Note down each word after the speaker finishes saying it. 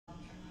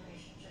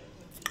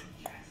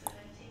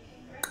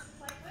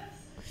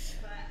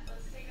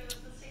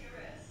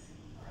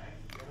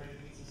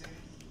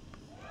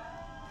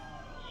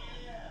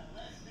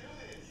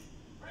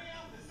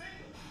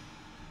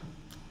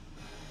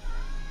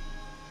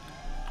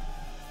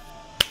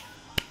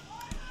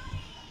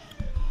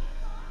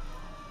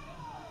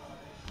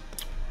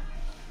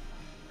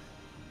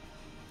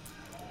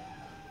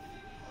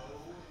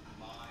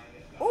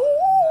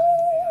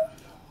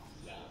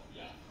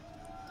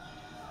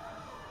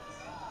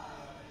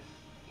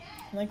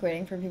I'm like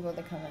waiting for people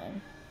to come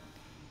in.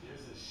 There's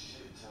a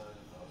shit ton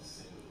of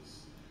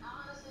singles.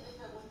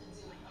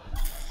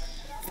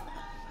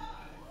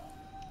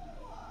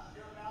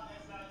 You're about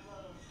as not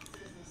close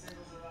since the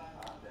singles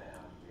arrived. Ah,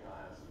 damn. You're gonna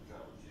have some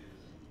trouble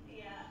choosing.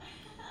 Yeah.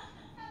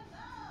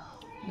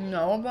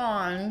 No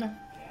bond.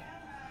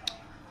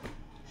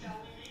 Shall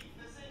we meet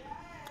the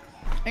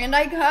singles? And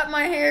I cut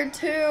my hair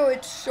too.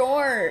 It's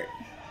short.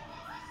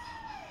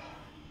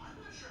 I'm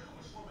not sure how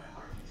much more my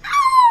heart can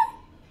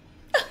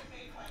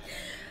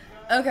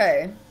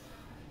Okay.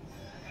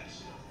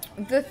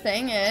 The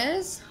thing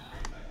is,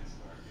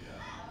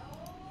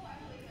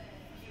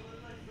 You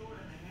look like Jordan,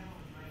 the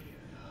hammer right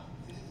here.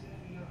 This is gonna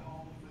be your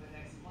home for the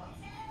next month.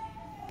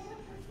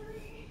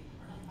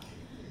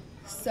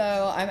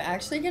 so I'm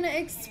actually gonna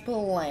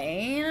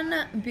explain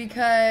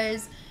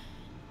because,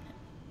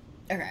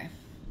 okay.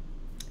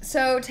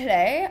 So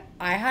today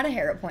I had a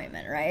hair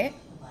appointment, right?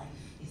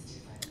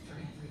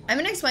 I'm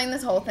gonna explain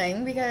this whole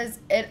thing because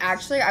it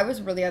actually, I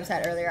was really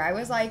upset earlier. I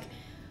was like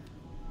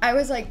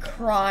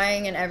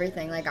crying and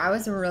everything. Like I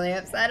was really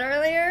upset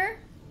earlier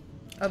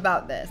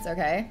about this,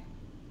 okay?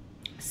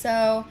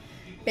 So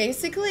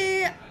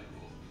basically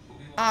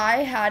I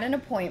had an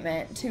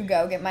appointment to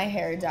go get my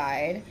hair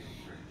dyed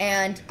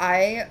and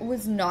I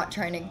was not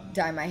trying to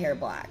dye my hair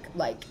black.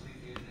 Like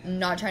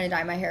not trying to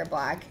dye my hair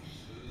black.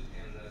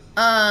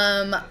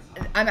 I'm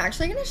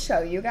actually gonna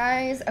show you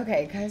guys,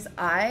 okay, because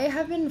I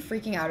have been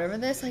freaking out over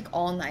this like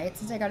all night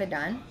since I got it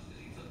done.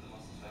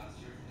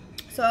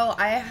 So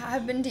I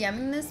have been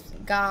DMing this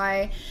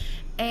guy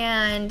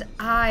and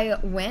I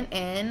went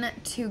in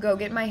to go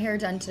get my hair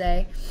done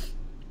today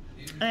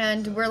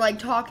and we're like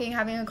talking,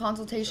 having a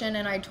consultation,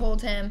 and I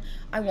told him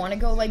I want to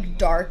go like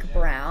dark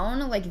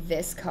brown, like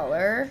this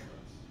color.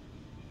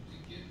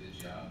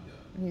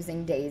 I'm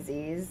using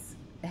Daisy's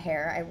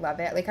hair. I love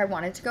it. Like I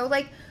wanted to go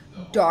like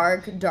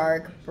dark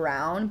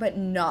brown but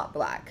not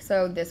black.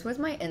 So this was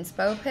my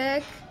inspo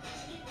pick.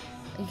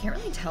 You can't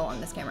really tell on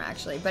this camera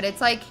actually, but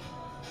it's like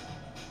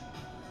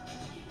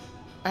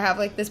I have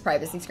like this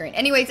privacy screen.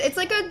 Anyways, it's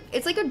like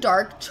a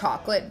dark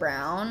chocolate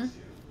brown.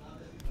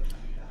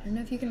 I don't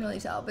know if you can really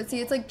tell, but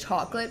see, it's like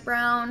chocolate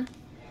brown.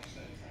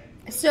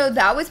 So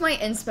that was my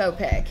inspo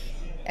pick,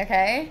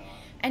 okay?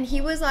 And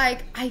he was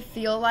like, I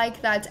feel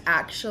like that's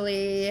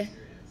actually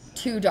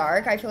too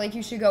dark. I feel like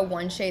you should go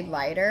one shade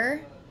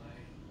lighter.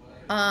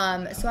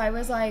 So I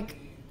was like,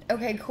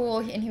 okay, cool.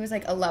 And he was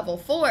like, a level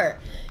 4.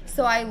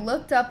 So I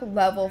looked up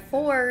level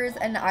 4s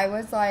and I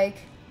was like,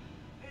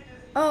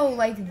 oh,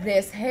 like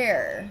this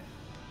hair.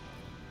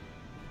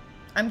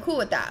 I'm cool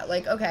with that.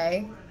 Like,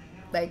 okay.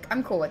 Like,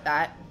 I'm cool with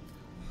that.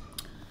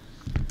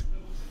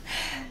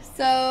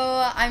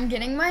 So I'm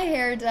getting my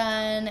hair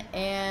done,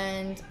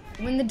 and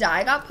when the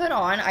dye got put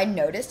on, I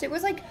noticed it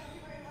was like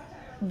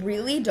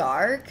really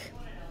dark.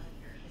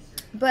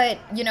 But,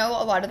 you know,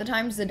 a lot of the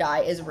times the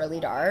dye is really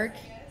dark.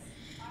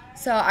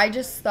 So I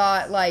just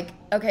thought like,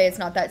 okay, it's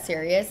not that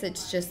serious.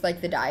 It's just like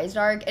the dye is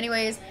dark.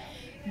 Anyways,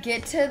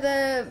 get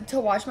to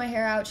wash my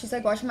hair out. She's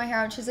like washing my hair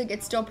out. She's like,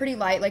 it's still pretty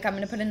light. Like I'm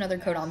going to put another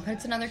coat on.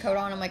 Puts another coat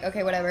on. I'm like,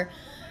 okay, whatever.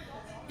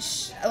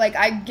 Like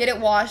I get it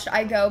washed.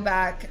 I go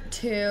back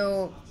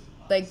to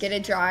like get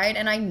it dried,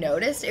 and I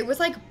noticed it was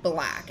like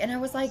black. And I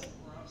was like,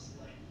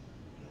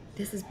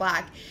 this is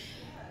black.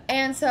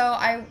 And so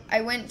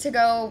I went to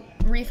go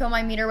refill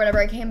my meter, whatever.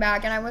 I came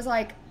back and I was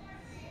like,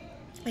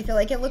 I feel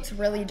like it looks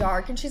really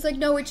dark. And she's like,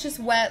 no, it's just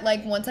wet.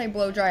 Like once I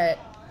blow dry it,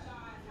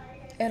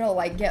 it'll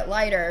like get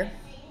lighter.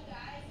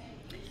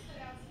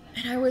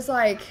 And I was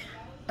like,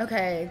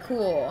 okay,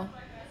 cool.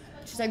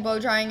 She's like blow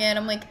drying it.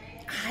 I'm like,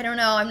 I don't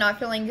know, I'm not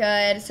feeling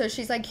good. So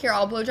she's like, here,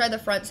 I'll blow dry the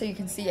front so you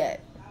can see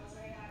it.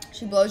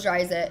 She blows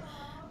dries it.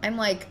 I'm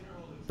like,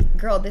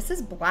 girl, this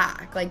is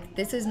black. Like,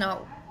 this is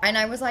not. And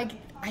I was like,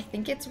 I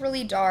think it's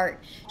really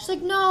dark. She's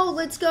like, no,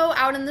 let's go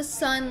out in the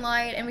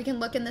sunlight and we can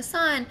look in the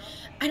sun.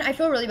 And I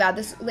feel really bad.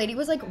 This lady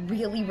was like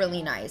really,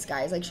 really nice,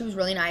 guys. Like she was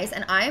really nice.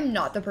 And I am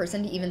not the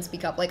person to even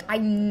speak up. Like I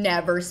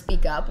never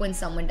speak up when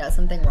someone does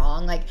something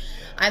wrong. Like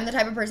I'm the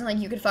type of person, like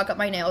you could fuck up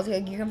my nails.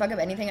 Like, you can fuck up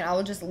anything and I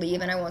will just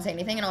leave and I won't say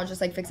anything and I'll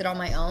just like fix it on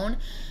my own.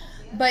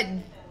 But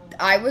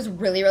I was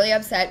really, really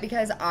upset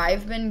because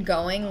I've been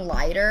going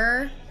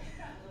lighter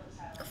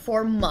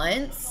for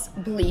months,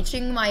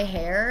 bleaching my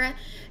hair,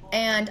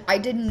 and I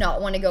did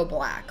not want to go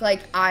black.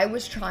 Like I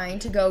was trying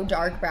to go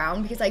dark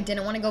brown because I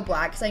didn't want to go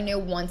black because I knew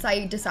once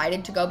I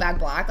decided to go back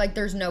black, like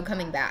there's no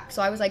coming back.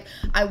 So I was like,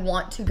 I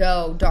want to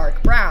go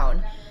dark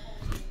brown.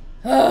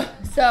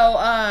 So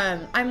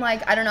I'm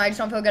like, I don't know, I just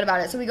don't feel good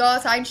about it. So we go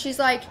outside and she's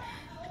like,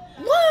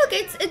 look,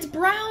 it's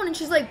brown. And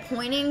she's like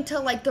pointing to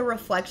like the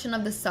reflection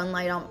of the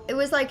sunlight on it.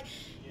 Was like,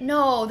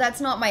 no,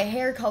 that's not my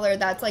hair color,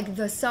 that's like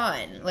the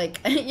sun. Like,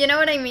 you know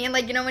what I mean?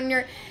 Like, you know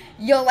when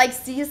you'll like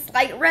see a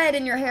slight red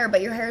in your hair,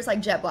 but your hair is like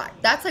jet black.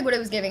 That's like what it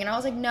was giving. And I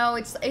was like, no,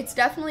 it's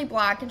definitely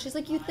black. And she's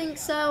like, you think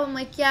so? I'm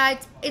like, yeah,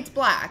 it's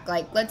black.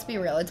 Like, let's be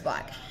real, it's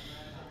black.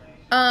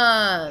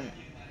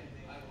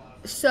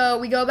 So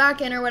we go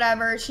back in or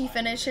whatever. She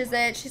finishes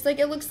it. She's like,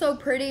 it looks so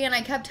pretty. And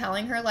I kept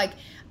telling her, like,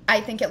 I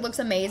think it looks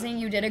amazing.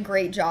 You did a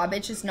great job.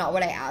 It's just not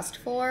what I asked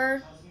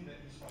for.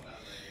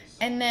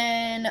 And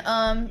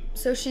then,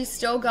 so she's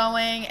still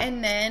going,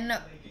 and then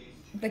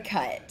the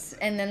cut,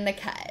 and then the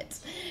cut.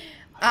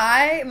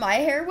 My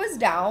hair was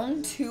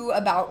down to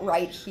about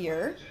right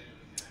here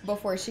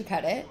before she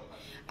cut it.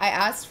 I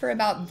asked for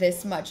about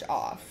this much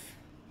off.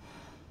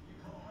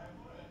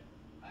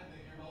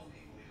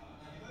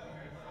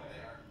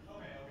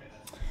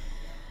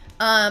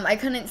 I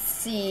couldn't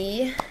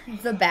see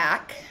the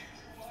back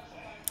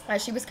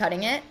as she was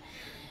cutting it.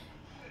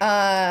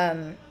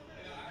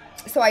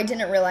 So I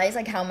didn't realize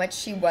like how much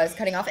she was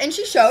cutting off. And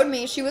she showed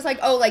me, she was like,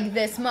 oh, like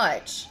this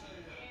much.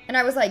 And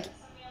I was like,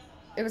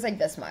 it was like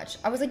this much.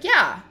 I was like,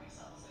 yeah.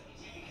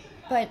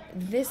 But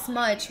this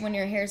much when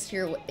your hair's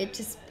here,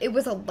 it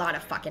was a lot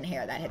of fucking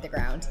hair that hit the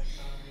ground.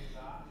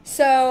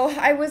 So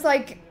I was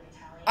like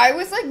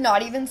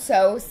not even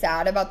so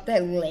sad about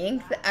the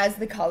length as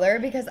the color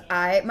because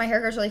my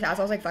hair grows really fast.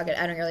 I was like, fuck it,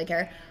 I don't really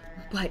care.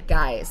 But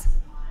guys,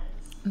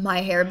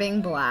 my hair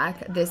being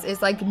black, this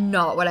is like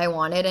not what I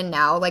wanted, and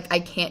now like I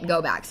can't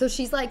go back. So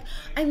she's like,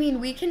 I mean,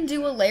 we can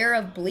do a layer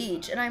of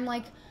bleach, and I'm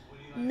like,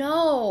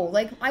 no,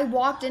 like I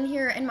walked in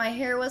here and my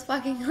hair was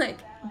fucking like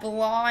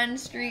blonde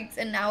streaks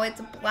and now it's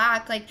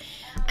black, like,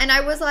 and I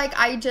was like,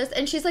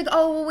 and she's like,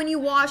 oh, well, when you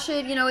wash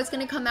it, you know, it's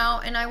gonna come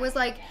out. And I was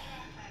like,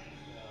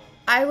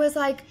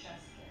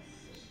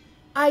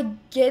 I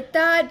get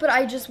that, but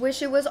I just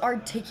wish it was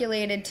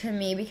articulated to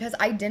me because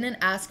I didn't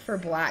ask for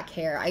black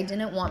hair. I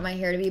didn't want my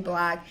hair to be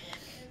black.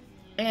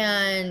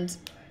 And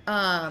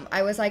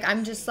I was like,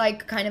 I'm just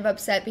like kind of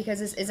upset because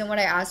this isn't what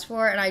I asked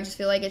for, and I just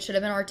feel like it should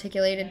have been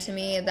articulated to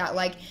me that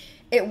like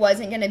it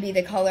wasn't going to be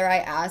the color I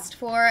asked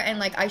for. And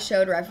like I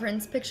showed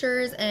reference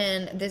pictures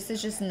and this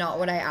is just not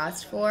what I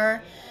asked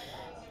for.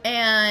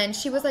 And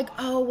she was like,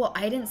 oh, well,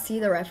 I didn't see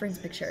the reference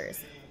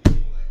pictures.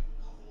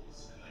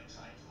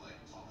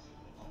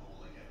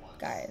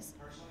 Guys.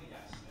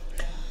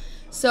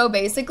 So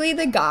basically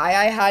the guy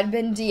I had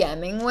been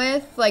DMing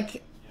with,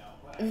 like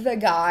the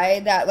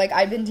guy that like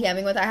I'd been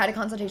DMing with, I had a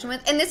consultation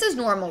with, and this is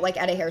normal like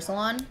at a hair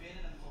salon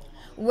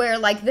where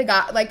like the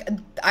guy like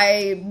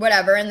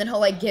whatever, and then he'll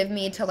like give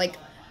me to like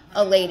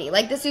a lady.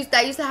 Like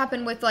that used to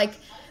happen with like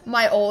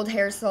my old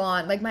hair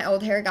salon, like my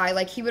old hair guy,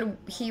 like he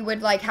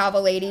would like have a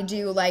lady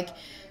do like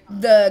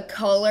the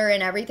color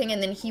and everything,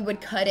 and then he would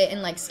cut it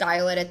and like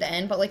style it at the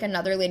end, but like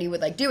another lady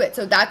would like do it.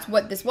 So that's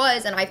what this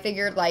was, and I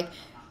figured like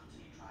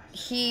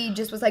he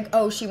just was like,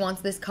 oh, she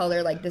wants this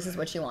color, like this is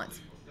what she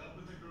wants.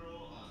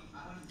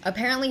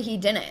 Apparently he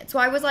didn't. So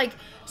I was like,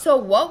 so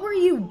what were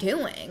you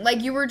doing?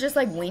 Like you were just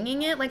like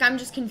winging it? Like I'm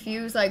just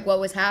confused like what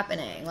was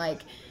happening.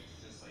 Like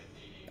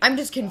I'm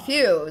just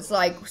confused.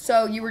 Like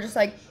so you were just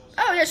like,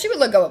 oh yeah, she would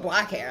look good with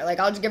black hair. Like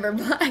I'll just give her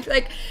black.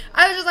 Like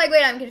I was just like,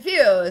 wait, I'm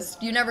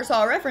confused. You never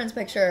saw a reference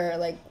picture.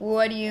 Like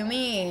what do you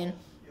mean?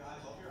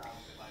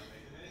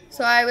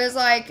 So I was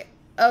like,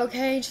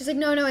 okay. And she's like,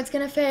 no, it's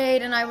gonna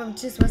fade. And I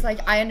just was like,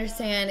 I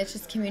understand. It's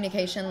just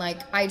communication. Like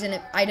I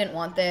didn't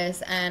want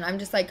this, and I'm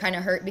just like kind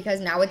of hurt because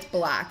now it's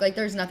black. Like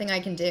there's nothing I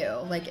can do.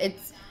 Like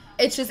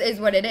it's just is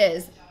what it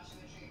is.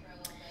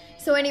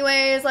 So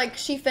anyways, like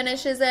she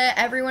finishes it.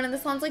 Everyone in the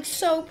salon's like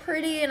so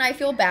pretty, and I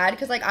feel bad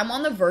because like I'm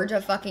on the verge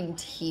of fucking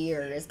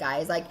tears,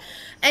 guys. Like,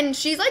 and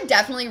she's like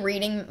definitely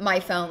reading my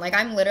phone. Like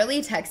I'm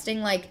literally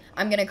texting like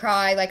I'm gonna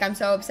cry. Like I'm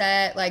so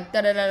upset. Like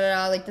da da da da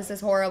da. Like this is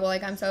horrible.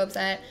 Like I'm so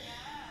upset.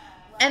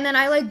 And then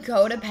I like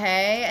go to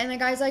pay, and the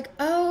guy's like,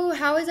 oh,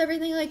 how is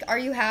everything? Like, are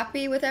you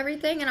happy with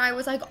everything? And I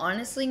was like,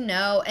 honestly,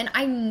 no.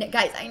 And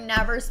guys, I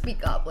never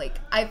speak up. Like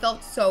I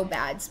felt so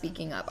bad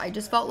speaking up. I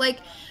just felt like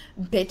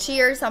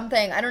bitchy or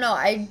something. I don't know.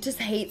 I just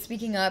hate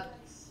speaking up.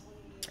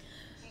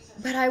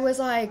 But I was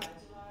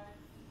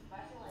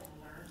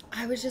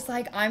just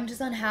like, I'm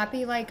just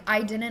unhappy. Like,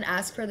 I didn't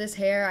ask for this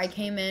hair. I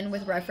came in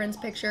with reference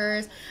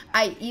pictures.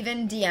 I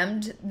even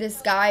DM'd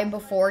this guy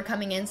before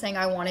coming in saying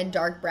I wanted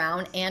dark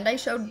brown, and I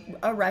showed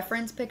a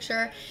reference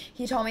picture.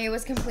 He told me it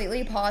was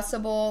completely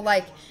possible.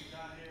 Like,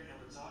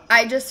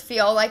 I just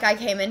feel like I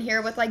came in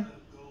here with like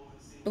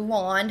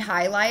blonde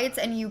highlights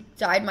and you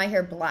dyed my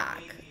hair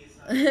black.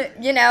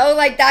 You know,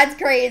 like that's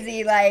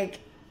crazy. Like,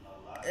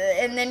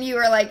 and then you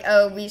were like,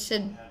 oh, we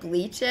should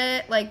bleach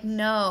it. Like,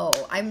 no,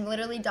 I'm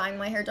literally dyeing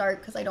my hair dark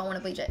because I don't want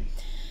to bleach it.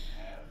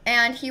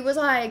 And he was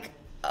like,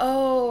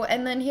 oh,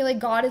 and then he like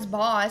got his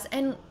boss,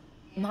 and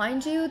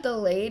mind you, the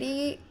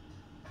lady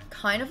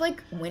kind of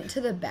like went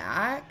to the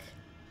back.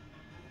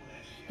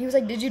 He was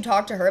like, did you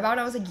talk to her about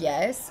it? I was like,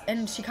 yes.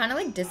 And she kind of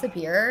like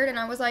disappeared, and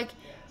I was like,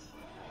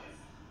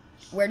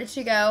 where did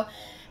she go?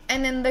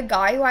 And then the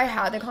guy who I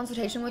had the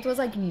consultation with was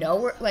like,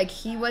 no, like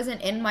he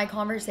wasn't in my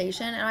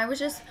conversation. And I was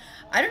just,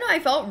 I don't know, I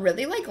felt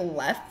really like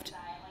left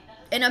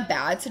in a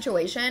bad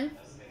situation.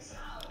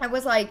 I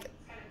was like,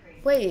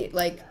 wait,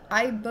 like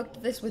I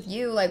booked this with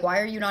you. Like, why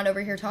are you not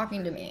over here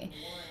talking to me?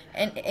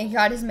 And he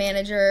got his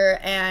manager,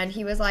 and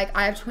he was like,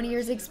 I have 20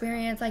 years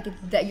experience. Like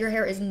that your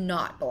hair is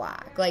not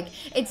black. Like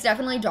it's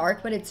definitely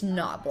dark, but it's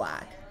not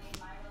black.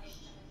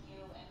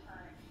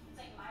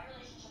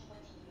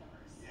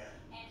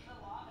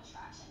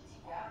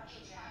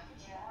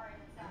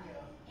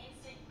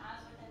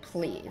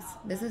 please.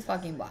 This is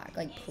fucking black.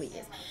 Like,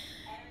 please.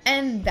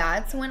 And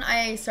that's when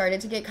I started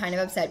to get kind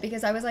of upset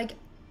because I was like,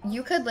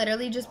 you could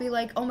literally just be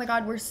like, oh my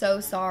God, we're so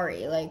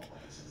sorry. Like,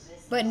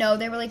 but no,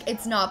 they were like,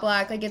 it's not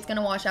black. Like, it's going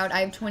to wash out. I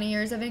have 20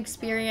 years of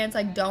experience.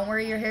 Like, don't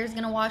worry, your hair's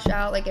going to wash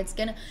out. Like, it's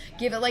going to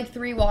give it like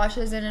 3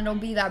 washes and it'll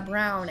be that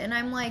brown. And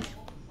I'm like,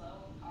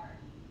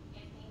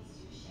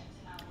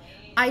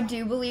 I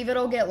do believe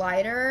it'll get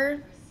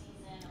lighter,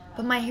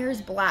 but my hair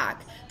is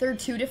black. They're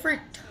 2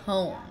 different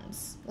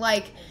tones.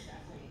 Like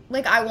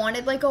I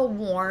wanted like a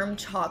warm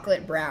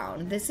chocolate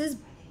brown. This is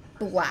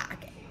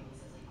black.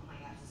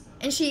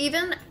 And she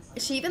even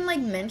like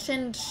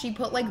mentioned she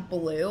put like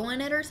blue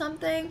in it or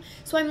something.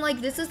 So I'm like,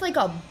 this is like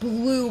a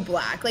blue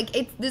black. Like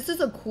this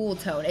is a cool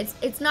tone.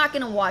 It's not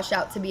gonna wash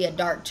out to be a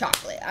dark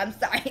chocolate. I'm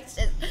sorry. It's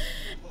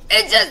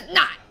just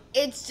not.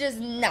 It's just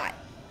not.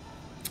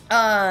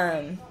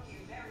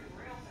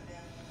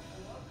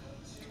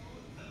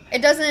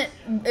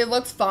 It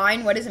looks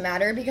fine. What does it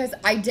matter? Because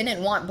I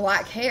didn't want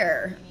black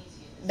hair.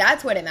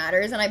 That's what it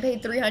matters. And I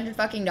paid $300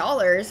 fucking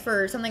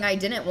for something I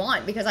didn't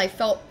want because I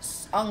felt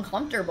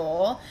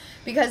uncomfortable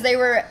because they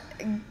were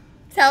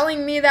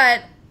telling me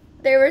that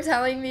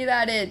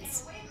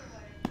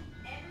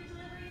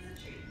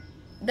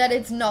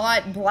it's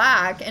not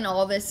black and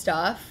all this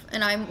stuff.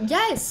 And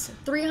yes,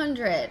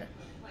 $300.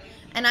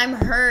 And I'm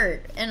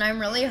hurt. And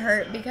I'm really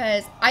hurt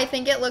because I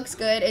think it looks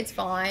good. It's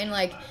fine.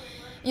 Like,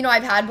 you know,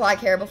 I've had black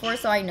hair before,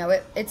 so I know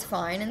it's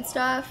fine and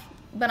stuff.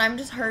 But I'm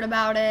just hurt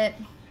about it.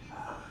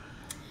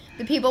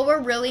 The people were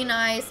really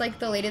nice. Like,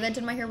 the lady that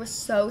did my hair was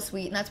so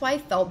sweet. And that's why I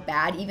felt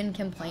bad even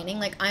complaining.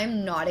 Like,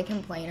 I'm not a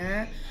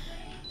complainer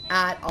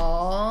at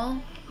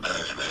all.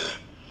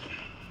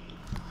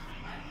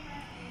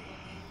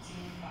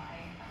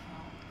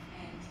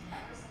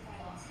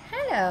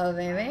 Hello,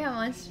 baby. I'm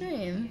on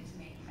stream.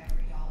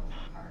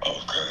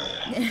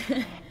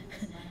 Okay.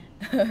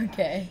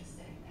 Okay.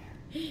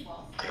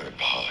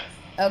 Goodbye.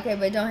 Okay,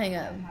 but don't hang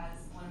up.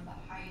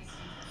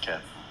 Okay.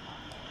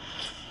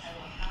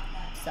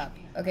 Stop.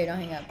 Okay, don't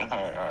hang up.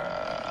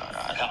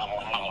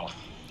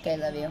 Okay,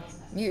 love you.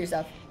 Mute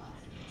yourself.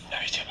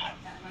 Love you too,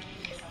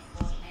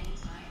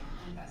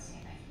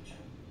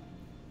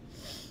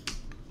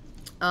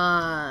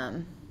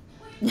 man.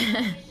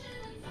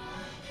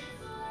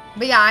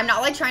 But yeah, I'm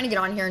not like trying to get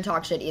on here and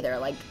talk shit either.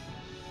 Like,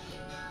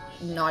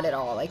 not at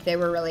all. Like, they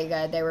were really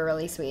good. They were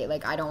really sweet.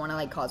 Like, I don't want to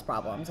like cause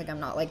problems. Like, I'm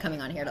not like coming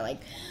on here to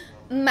like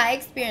my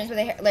experience with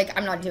the hair. Like,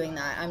 I'm not doing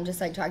that. I'm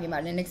just like talking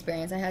about an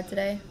experience I had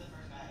today.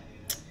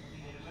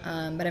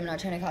 But I'm not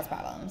trying to cause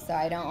problems, so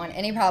I don't want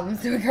any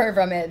problems to occur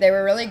from it. They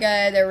were really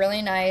good. They were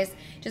really nice.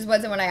 Just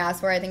wasn't what I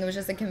asked for. I think it was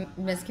just a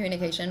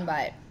miscommunication,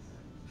 but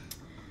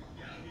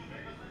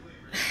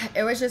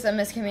it was just a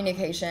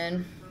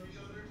miscommunication,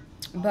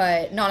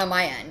 but not on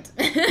my end,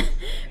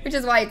 which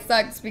is why it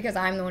sucks because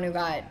I'm the one who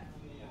got,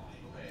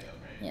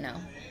 you know.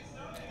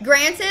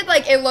 Granted,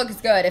 like, it looks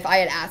good if I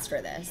had asked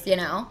for this, you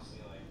know.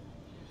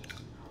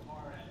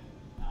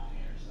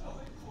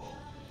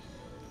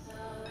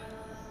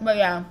 But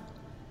yeah.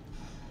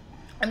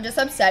 I'm just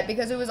upset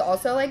because it was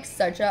also like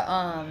such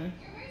a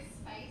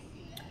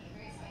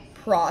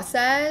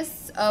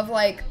process of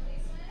like,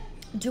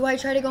 do I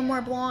try to go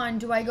more blonde?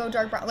 Do I go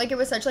dark brown? Like, it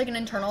was such like an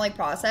internal like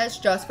process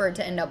just for it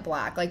to end up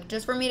black. Like,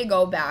 just for me to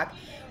go back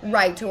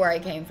right to where I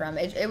came from.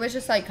 It was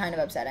just like kind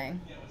of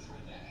upsetting.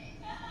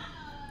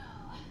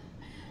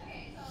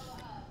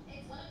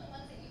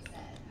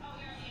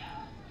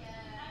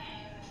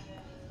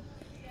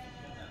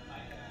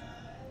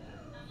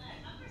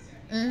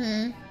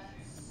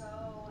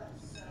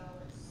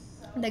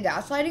 The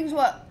gaslighting's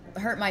what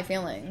hurt my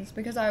feelings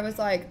because I was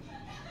like,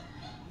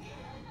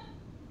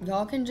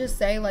 y'all can just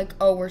say like,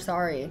 oh, we're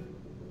sorry,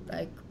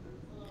 like,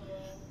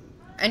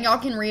 and y'all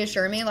can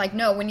reassure me like,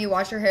 no, when you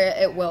wash your hair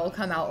it will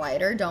come out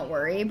lighter, don't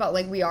worry, but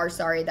like, we are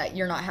sorry that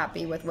you're not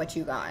happy with what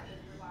you got.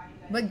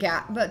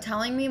 But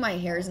telling me my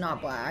hair is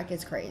not black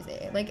is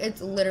crazy. Like,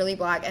 it's literally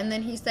black. And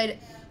then he said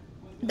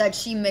that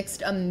she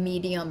mixed a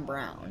medium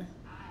brown.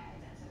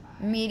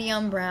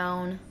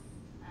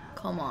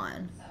 Come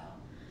on.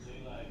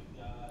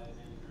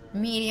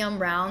 Medium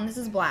brown. This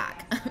is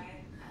black.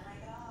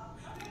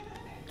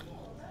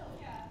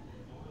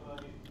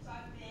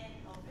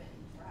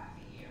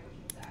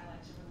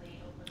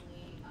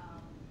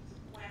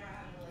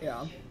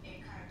 Yeah.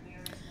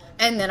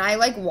 And then I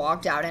like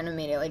walked out and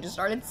immediately just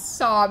started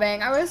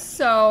sobbing. I was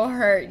so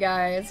hurt,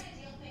 guys.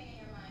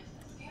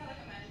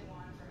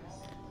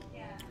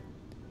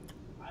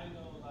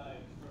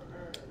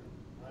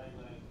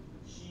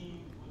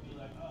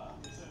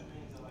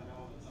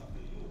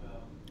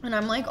 And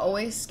I'm like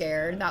always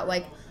scared that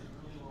like,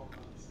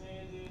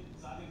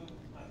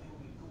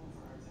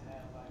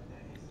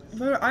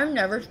 but I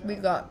never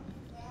speak up.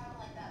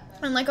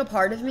 And like a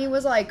part of me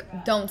was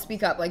like, don't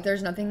speak up. Like,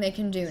 there's nothing they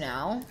can do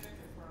now.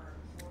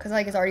 Because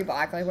like, it's already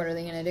black. Like, what are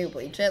they going to do?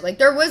 Bleach it? Like,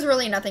 there was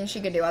really nothing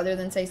she could do other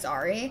than say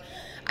sorry.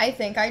 I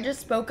think I just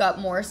spoke up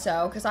more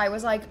so because I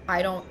was like,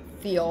 I don't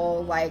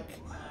feel like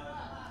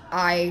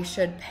I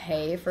should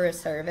pay for a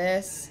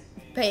service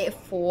pay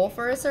full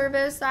for a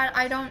service that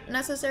I don't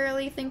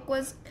necessarily think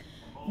was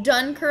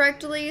done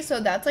correctly. So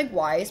that's like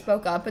why I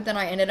spoke up, but then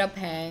I ended up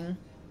paying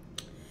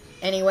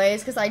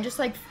anyways because I just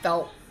like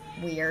felt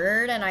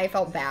weird and I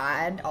felt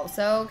bad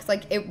also because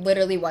like it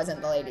literally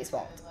wasn't the lady's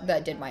fault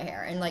that did my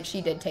hair, and like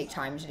she did take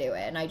time to do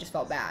it, and I just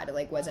felt bad. It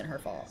like wasn't her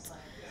fault.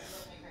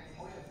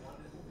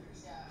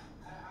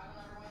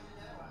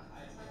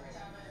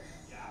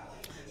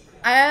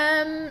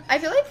 I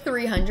feel like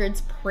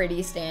 300's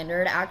pretty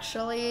standard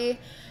actually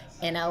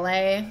in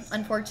LA,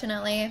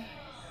 unfortunately.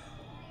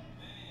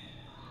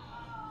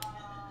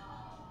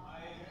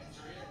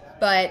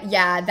 But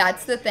yeah,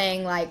 that's the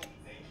thing, like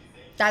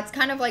that's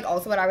kind of like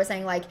also what I was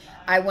saying, like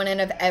I wouldn't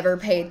have ever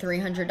paid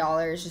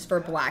 $300 just for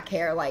black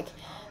hair. Like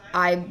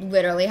I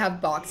literally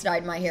have box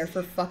dyed my hair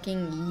for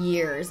fucking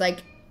years.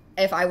 Like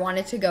if I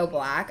wanted to go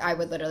black, I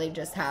would literally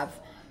just have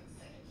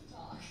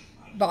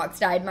box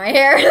dyed my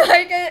hair.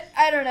 Like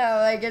I don't know,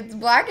 like it's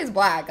black is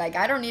black. Like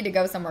I don't need to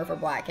go somewhere for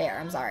black hair.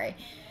 I'm sorry.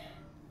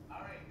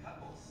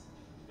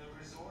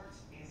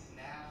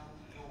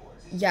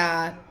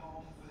 Yeah,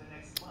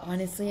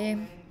 honestly,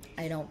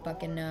 I don't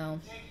fucking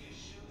know.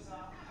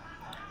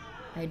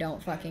 I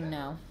don't fucking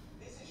know.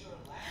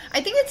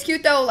 I think it's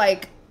cute though,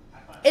 like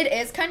it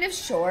is kind of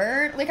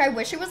short. Like I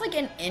wish it was like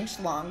an inch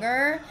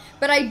longer,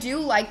 but I do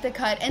like the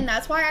cut, and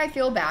that's why I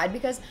feel bad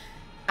because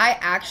I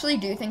actually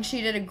do think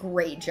she did a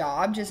great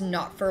job, just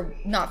not for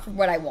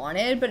what I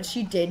wanted, but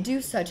she did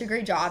do such a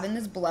great job, and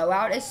this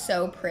blowout is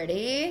so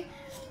pretty.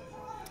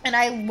 And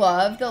I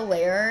love the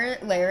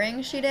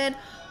layering she did.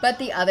 But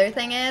the other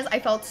thing is, I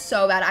felt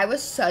so bad. I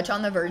was such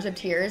on the verge of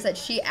tears that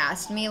she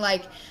asked me,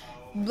 like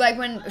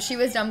when she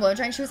was done blow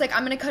drying, she was like,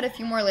 I'm going to cut a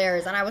few more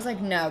layers. And I was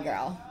like, no,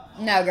 girl.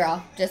 No,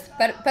 girl. Just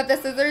put the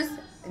scissors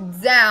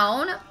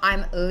down.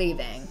 I'm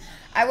leaving.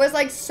 I was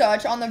like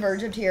such on the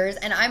verge of tears.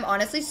 And I'm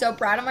honestly so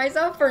proud of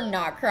myself for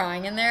not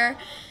crying in there.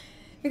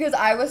 Because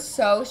I was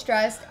so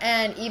stressed,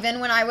 and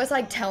even when I was,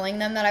 like, telling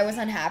them that I was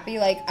unhappy,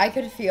 like, I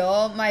could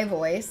feel my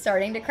voice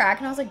starting to crack,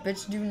 and I was like,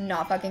 bitch, do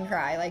not fucking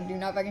cry. Like, do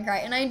not fucking cry.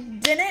 And I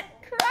didn't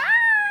cry.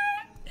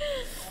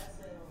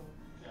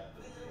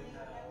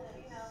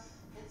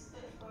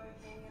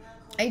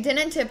 I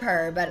didn't tip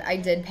her, but I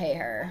did pay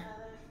her.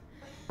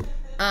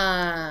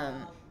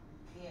 But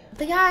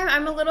yeah,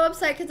 I'm a little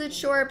upset because it's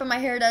short, but my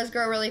hair does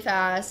grow really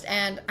fast,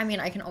 and, I mean,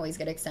 I can always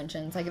get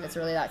extensions, like, if it's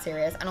really that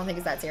serious. I don't think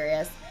it's that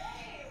serious.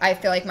 I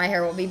feel like my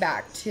hair will be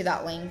back to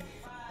that length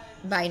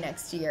by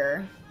next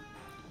year.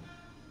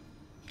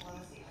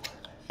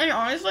 And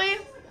honestly,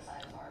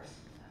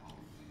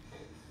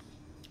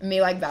 me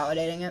like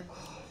validating it.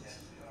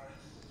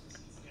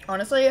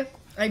 Honestly,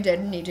 I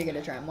did need to get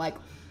a trim. Like,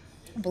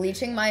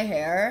 bleaching my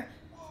hair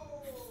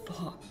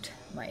fucked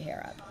my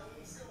hair up.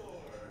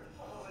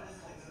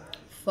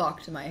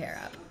 Fucked my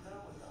hair up.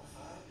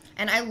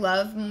 And I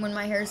love when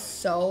my hair is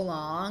so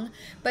long,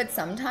 but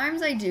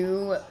sometimes I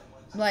do,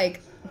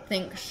 like,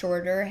 think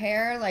shorter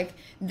hair, like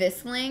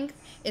this length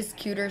is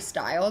cuter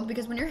styled,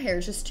 because when your hair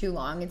is just too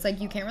long, it's like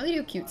you can't really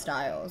do cute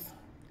styles.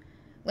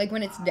 Like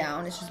when it's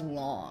down, it's just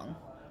long.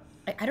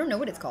 I don't know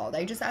what it's called.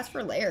 I just asked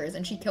for layers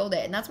and she killed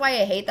it. And that's why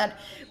I hate that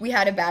we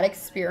had a bad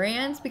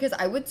experience, because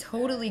I would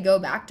totally go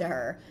back to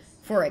her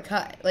for a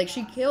cut. Like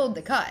she killed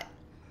the cut.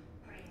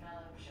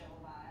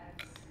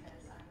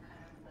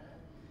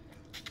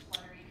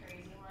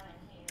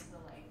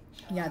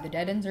 Yeah, the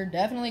dead ends are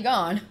definitely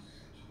gone.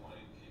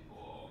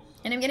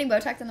 And I'm getting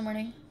Botox in the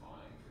morning.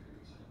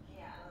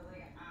 Yeah, I was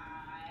like,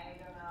 I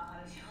don't know how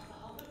to deal with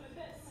all of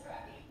this right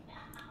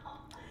now.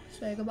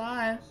 Say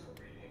goodbye.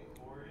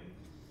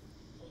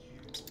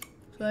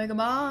 Say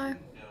goodbye.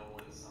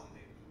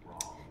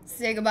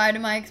 Say goodbye to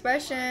my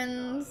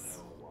expressions.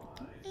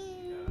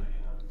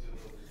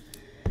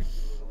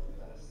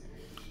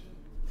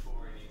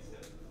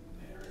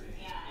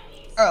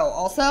 Oh,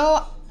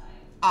 also,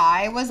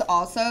 I was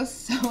also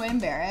so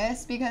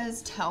embarrassed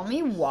because tell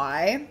me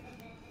why.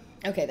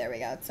 Okay, there we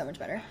go. It's so much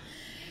better.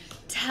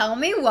 Tell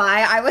me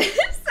why I was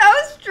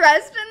so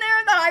stressed in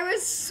there that I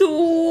was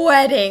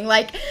sweating.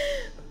 Like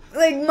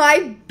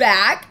my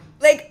back,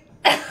 like,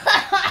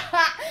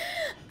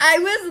 I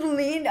was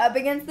leaned up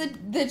against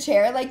the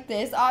chair like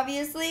this,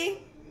 obviously.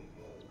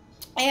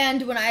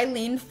 And when I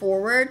leaned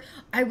forward,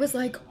 I was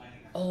like,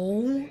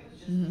 oh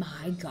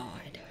my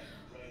God.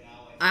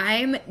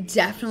 I'm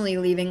definitely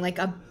leaving like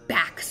a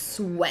back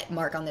sweat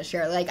mark on this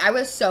chair. Like, I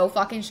was so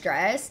fucking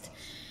stressed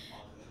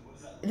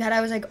that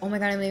I was like, oh my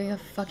God, I'm leaving a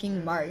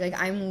fucking mark. Like,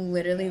 I'm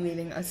literally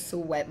leaving a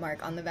sweat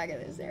mark on the back of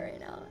this chair right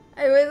now.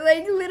 I was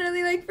like,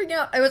 literally like freaking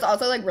out. It was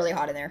also like really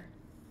hot in there.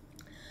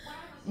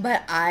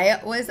 But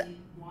I was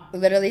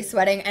literally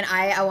sweating, and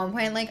I, at one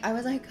point, like, I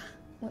was like,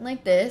 went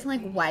like this, and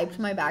like wiped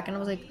my back, and I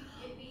was like,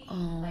 oh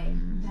my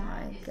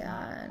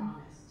God.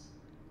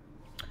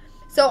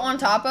 So on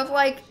top of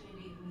like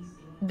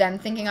them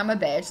thinking I'm a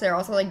bitch, they're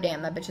also like,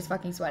 damn, that bitch is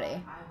fucking sweaty. I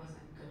wasn't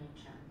gonna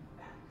turn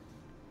back.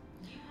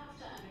 You have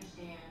to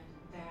understand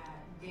that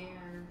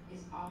there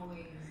is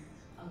always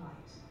a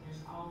light.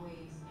 There's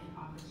always an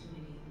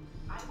opportunity.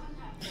 I wouldn't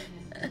have been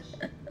in this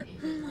position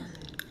if it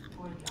wasn't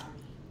for the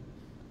army.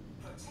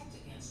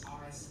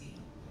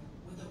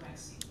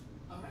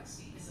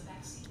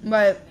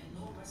 But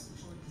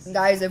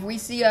guys, if we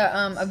see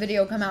a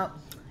video come out,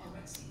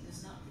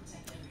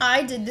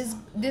 I did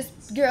this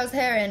girl's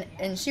hair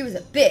and she was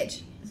a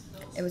bitch.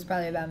 It was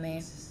probably about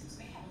me.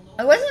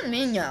 I wasn't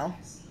mean though.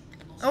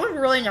 I was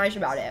really nice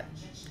about it.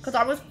 Because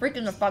I was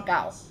freaking the fuck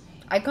out.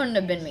 I couldn't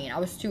have been mean. I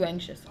was too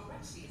anxious.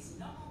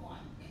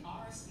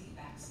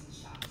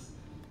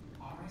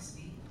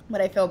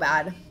 But I feel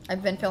bad.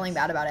 I've been feeling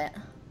bad about it.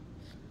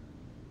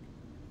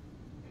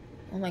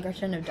 Oh my gosh, I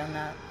shouldn't have done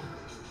that.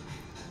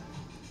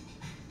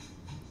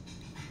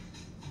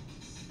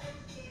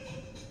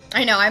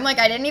 I know, I'm like,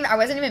 I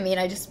wasn't even mean,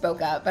 I just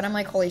spoke up. But I'm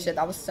like, holy shit,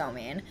 that was so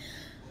mean.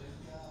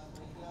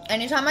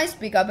 Anytime I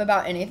speak up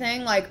about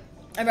anything, like,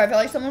 if I feel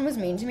like someone was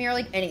mean to me or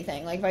like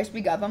anything, like if I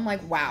speak up, I'm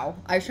like, wow,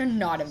 I should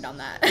not have done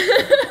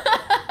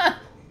that.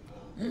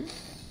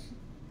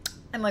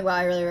 I'm like, wow,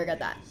 I really regret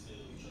that.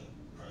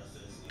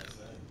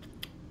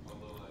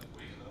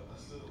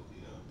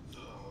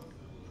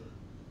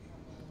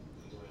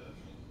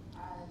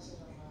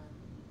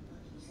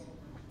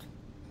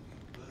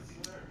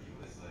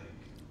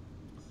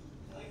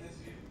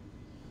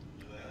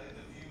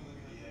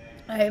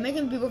 I hate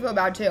making people feel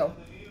bad too.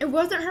 It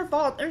wasn't her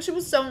fault, and she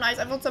was so nice.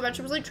 I felt so bad.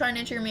 She was like trying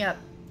to cheer me up.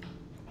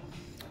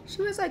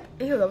 She was like,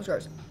 ew, that was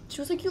gross.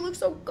 She was like, you look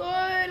so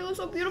good. You look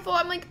so beautiful.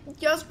 I'm like,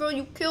 yes, girl,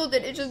 you killed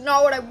it. It's just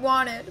not what I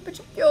wanted, but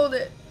you killed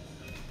it.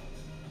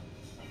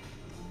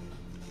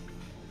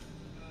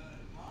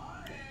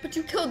 But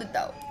you killed it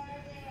though.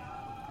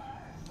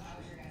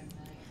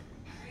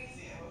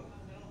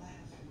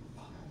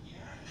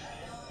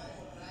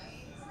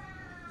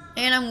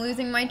 And I'm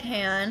losing my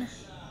tan.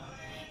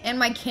 And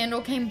my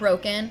candle came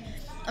broken.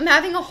 I'm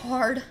having a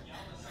hard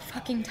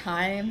fucking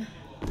time.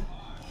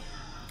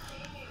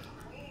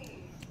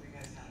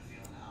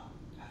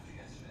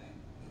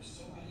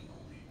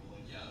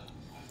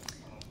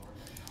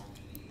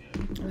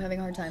 I'm having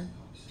a hard time.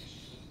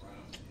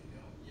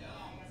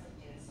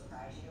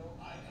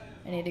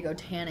 I need to go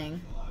tanning.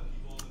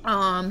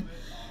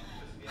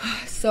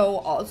 So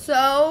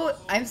also,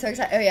 I'm so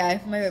excited. Oh yeah,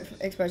 my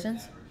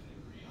expressions.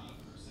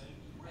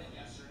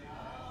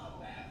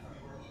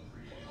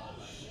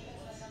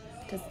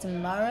 Because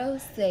tomorrow,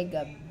 say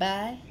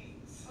goodbye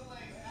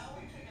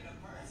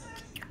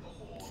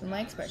to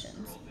my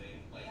expressions.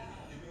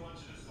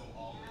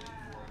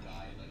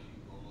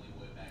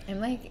 I'm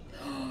like,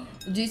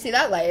 do you see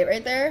that light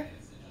right there?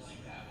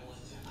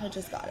 I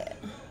just got it.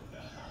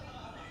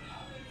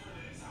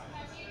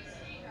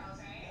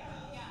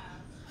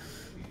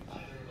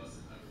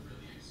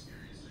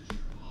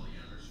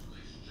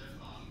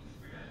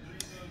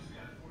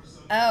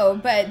 Oh,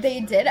 but they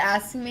did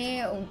ask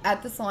me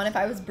at the salon if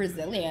I was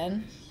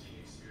Brazilian.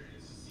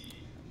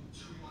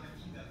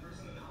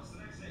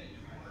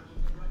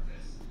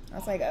 I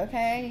was like,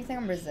 okay, you think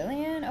I'm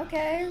Brazilian?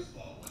 Okay.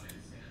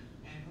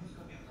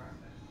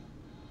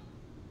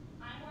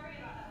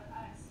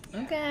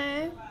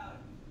 Okay.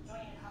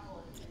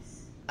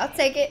 I'll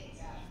take it.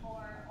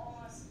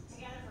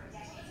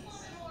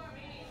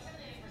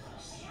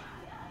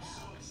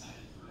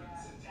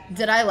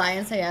 Did I lie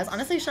and say yes?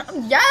 Honestly,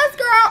 yes,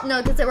 girl!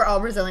 No, because they were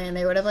all Brazilian.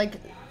 They would have, like,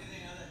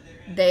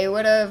 they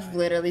would have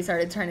literally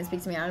started trying to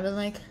speak to me. I would have been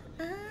like,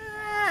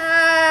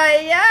 ah,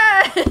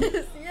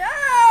 yes,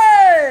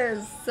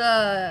 yes!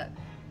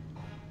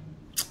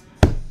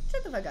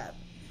 Shut the fuck up.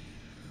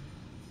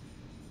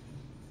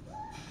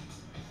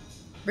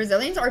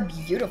 Brazilians are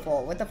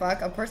beautiful. What the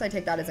fuck? Of course I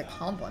take that as a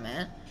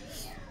compliment.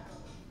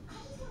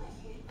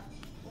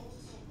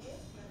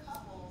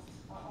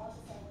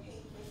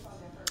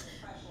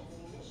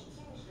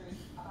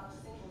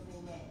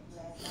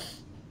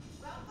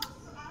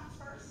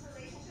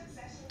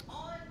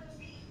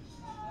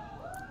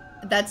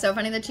 That's so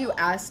funny that you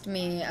asked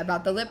me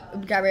about the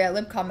Gabrielle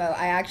lip combo.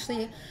 I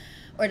actually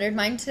ordered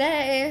mine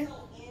today.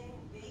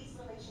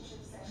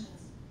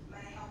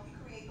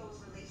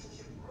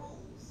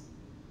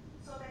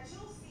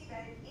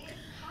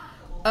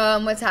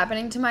 What's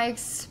happening to my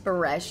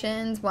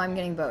expressions? Well, I'm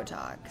getting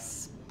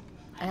Botox.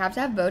 I have to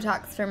have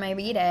Botox for my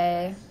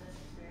B-Day.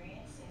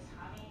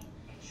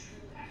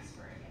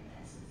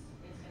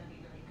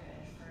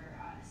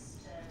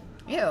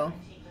 Ew.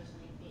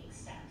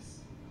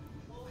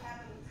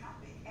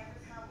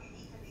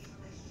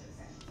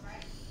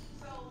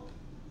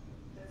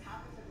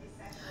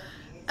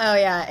 Oh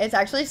yeah, it's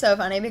actually so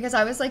funny because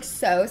I was like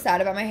so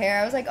sad about my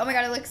hair. I was like, oh my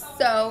god, it looks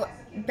so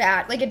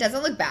bad. Like, it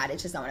doesn't look bad,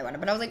 it's just not what I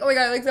wanted. But I was like, oh my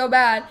god, it looks so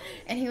bad.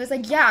 And he was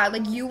like, yeah,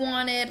 like you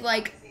wanted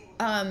like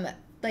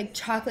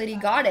chocolatey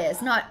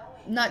goddess,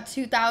 not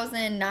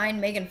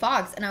 2009 Megan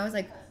Fox. And I was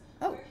like,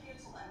 oh,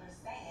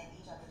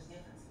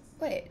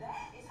 wait.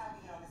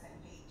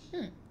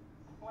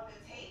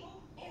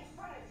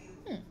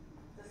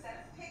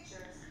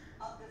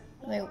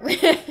 Like,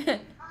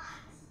 wait.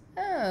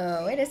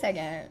 Oh, wait a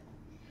second.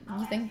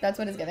 You think that's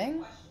what it's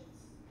giving?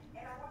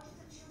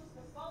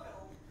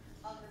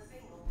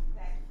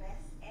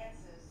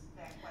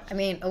 I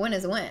mean, a win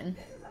is a win.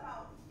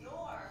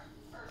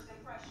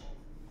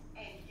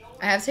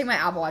 I have to take my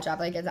Apple Watch off.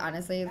 Like, it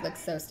honestly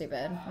looks so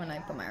stupid when I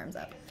put my arms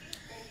up.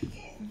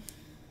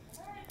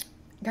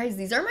 Guys,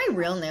 these are my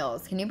real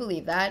nails. Can you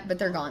believe that? But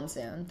they're gone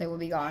soon. They will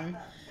be gone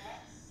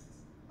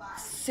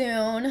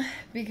soon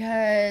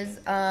because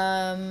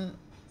I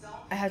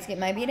have to get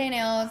my B-Day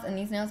nails, and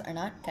these nails are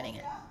not cutting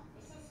it.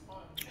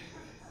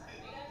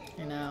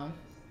 I know.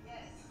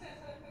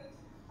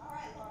 All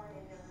right, Lauren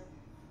and Dylan,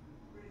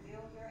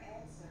 reveal your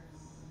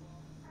answers.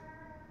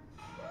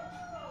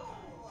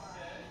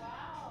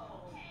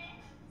 Wow.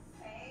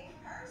 Same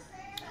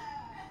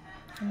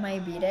person. My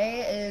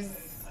B-Day is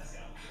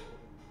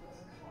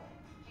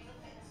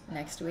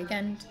next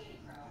weekend. So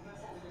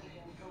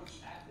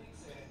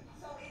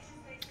it just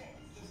makes sense.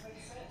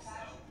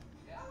 Gotcha.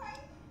 All right.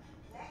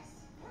 Next,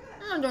 we're I'm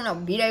gonna not doing no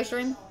B-Day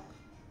stream.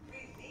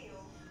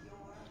 reveal your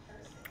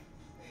person.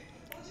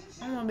 Would you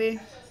choose I'm gonna be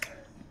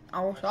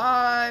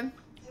outside.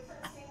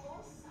 different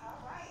singles?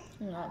 All right.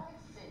 Yeah.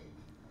 Fit.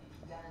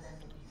 You gotta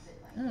definitely fit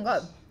like Oh my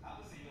god.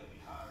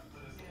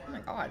 Oh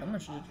my god, I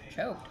almost just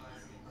choked.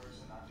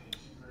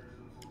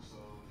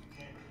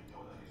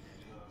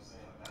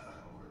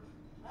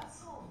 That's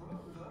so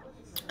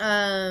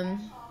rude.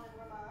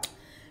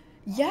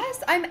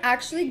 Yes, I'm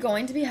actually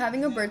going to be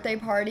having a birthday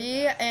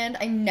party, and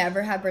I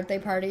never have birthday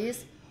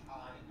parties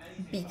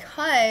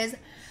because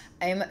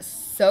I'm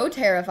so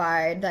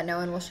terrified that no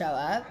one will show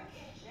up.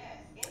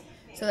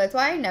 So that's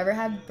why I never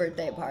have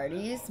birthday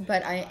parties,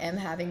 but I am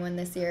having one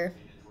this year.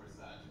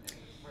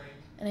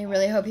 And I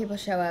really hope people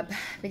show up,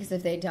 because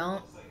if they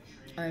don't,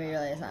 I'm gonna be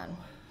really sad.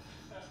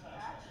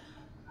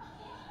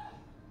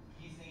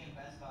 He's thinking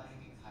best value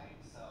means height,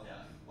 so.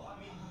 Yeah. Well, I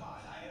mean, come on.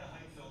 I had a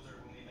height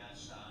filter when we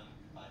matched on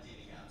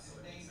dating apps,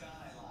 so it Thank makes God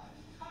I lied.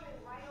 Coming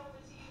right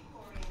over to you,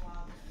 Corey and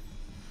Wilder.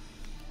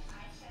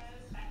 I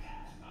chose Becca.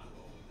 I'm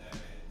going with that,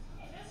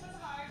 man. And this was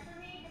hard for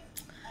me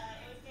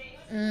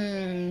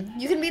because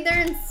You can be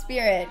there in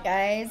spirit,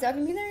 guys. Y'all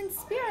can be there in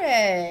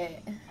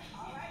spirit.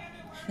 All right,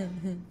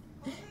 everyone.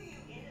 Who do you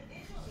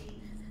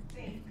individually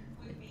think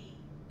would be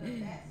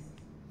the best?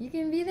 You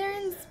can be there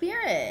in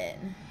spirit.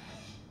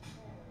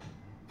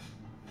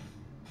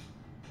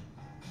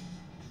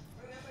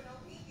 Remember, no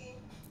peeking.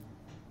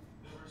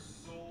 There were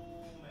so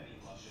many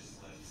luscious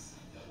lips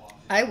that walked in.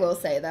 I will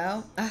say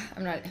though,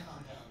 I'm not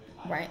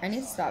right. I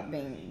need to stop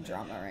being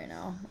drama right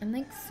now. I'm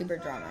like super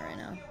drama right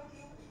now. Here with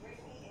you,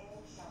 Brittany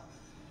and Sean.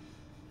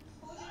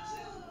 Who'd you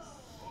choose?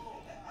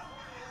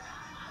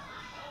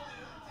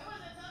 it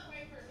was a tough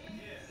way for me.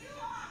 You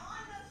are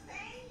on the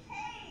same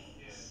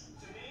page.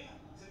 To me,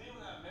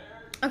 when I met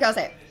her, Okay, I'll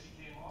say it. and she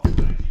came off,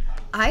 like,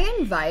 I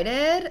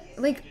invited,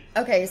 like,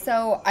 okay,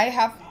 so I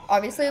have,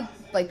 obviously,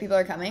 like, people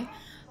are coming,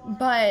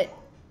 but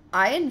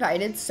I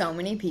invited so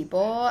many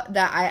people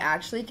that I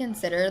actually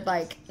considered,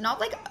 like, not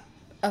like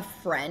a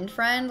friend,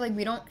 like,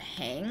 we don't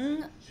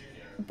hang,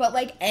 but,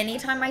 like,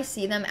 anytime I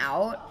see them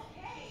out,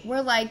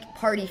 we're, like,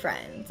 party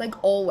friends, like,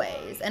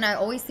 always, and I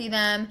always see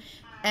them,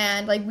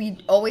 and, like, we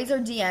always are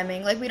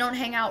DMing, like, we don't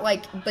hang out,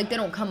 like, they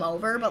don't come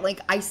over, but, like,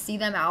 I see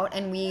them out,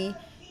 and we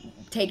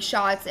take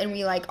shots, and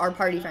we, like, are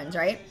party friends,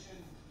 right?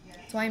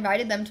 So I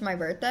invited them to my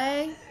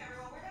birthday. Listen,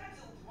 everyone, we're gonna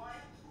do one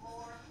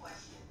more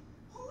question.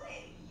 Who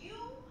did you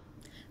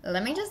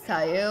Let me just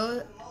tell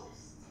you,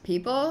 most?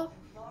 people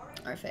Lauren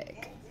are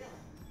fake. and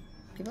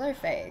Dylan. People are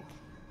fake.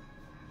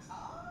 Oh.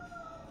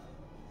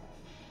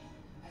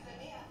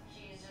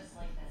 She is just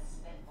like this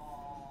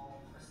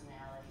spitball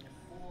personality,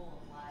 full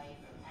of life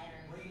and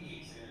energy.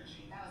 radiates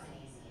energy. That was an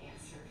easy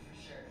answer for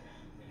sure.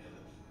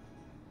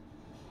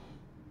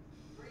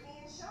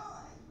 Brittany and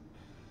Sean.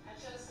 I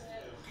chose to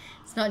know.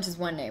 It's not just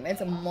one name,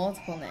 it's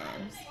multiple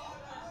names. Again,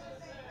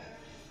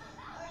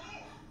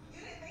 you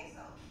didn't think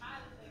so. I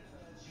didn't think so.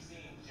 She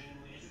seemed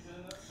genuinely interested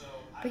in us, so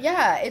I But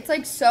yeah, it's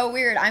like so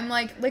weird. I'm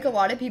like a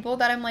lot of people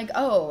that I'm like,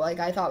 oh, like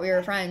I thought we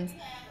were friends. We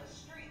have a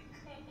streak.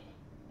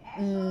 Ask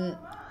your mind.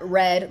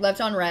 Red,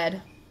 left on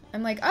red.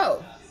 I'm like,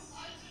 oh,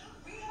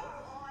 We are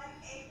on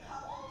a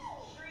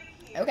couple streak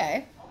here.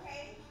 okay.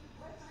 Okay?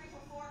 We're 3 for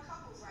 4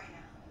 couples right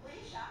now. Were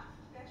you shocked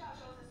that y'all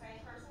chose the same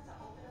person to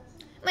open up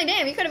to? I'm like,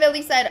 damn, you could have at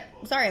least said,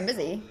 sorry, I'm busy.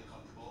 really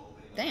comfortable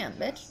opening up. Damn,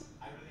 bitch.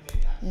 I really made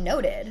the effort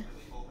Noted. to really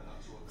open up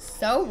to a girl.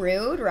 So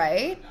rude,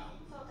 right?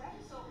 So that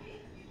is so big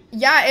of you.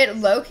 Yeah, it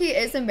low-key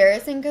is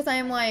embarrassing because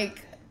I'm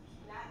like,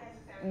 Not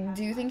necessarily.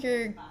 do you think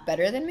you're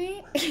better than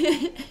me?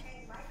 Okay,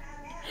 might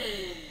not matter.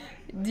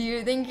 Do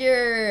you think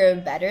you're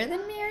better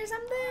than me or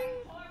something?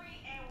 Corey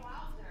and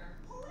Wilder,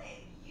 who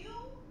did you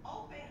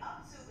open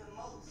up to the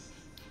most?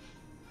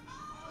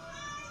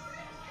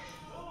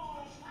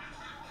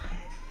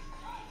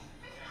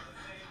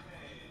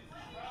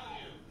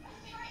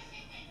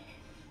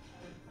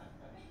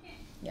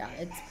 Yeah,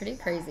 it's pretty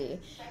crazy.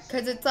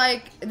 Because it's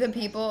like the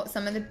people,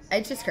 some of the,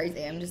 it's just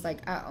crazy. I'm just like,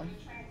 oh.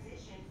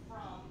 Transition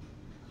from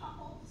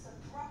couple to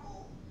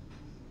throuple,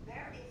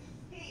 there is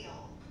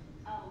still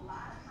a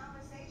lot of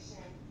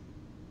conversation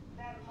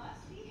that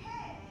must be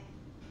had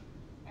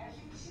as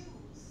you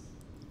choose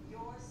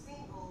your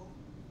single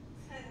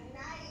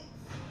tonight.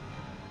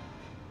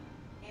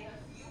 In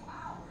a few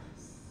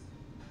hours,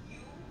 you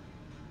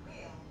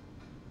will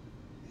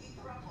be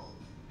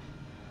throupled.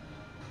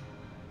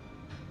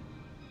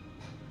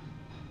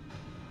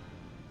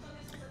 So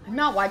this I'm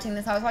not watching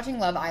this. I was watching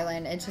Love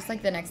Island. It's just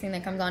like the next thing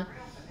that comes on.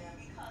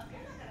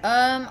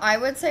 I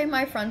would say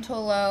my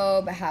frontal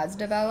lobe has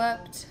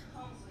developed.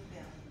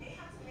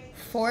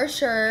 For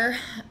sure.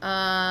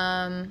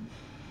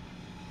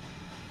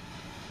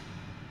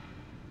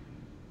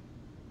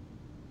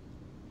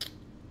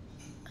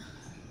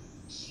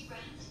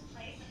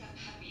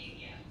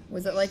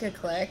 Was it like a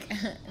click?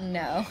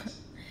 No.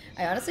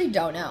 I honestly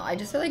don't know. I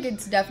just feel like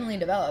it's definitely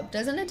developed.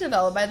 Doesn't it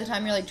develop by the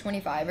time you're like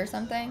 25 or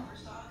something?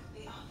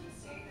 They often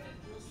say that it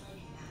feels like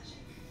magic,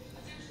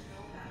 but there's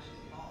no magic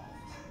involved.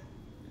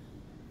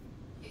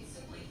 It's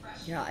simply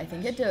fresh. Yeah, I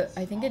think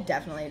it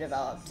definitely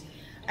developed.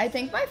 I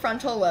think my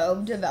frontal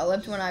lobe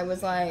developed when I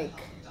was like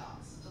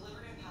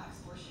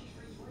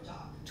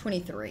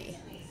 23. Amazing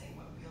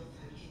what real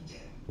food can do.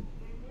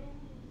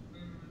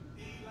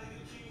 Eat like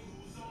a king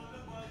who's on a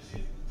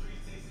budget. 3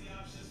 tasty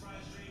options,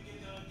 fries, drink,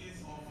 and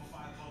nuggets. All for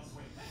 $5.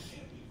 Wait, that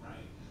can't be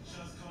right.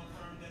 Just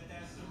confirm that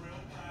that's the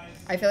real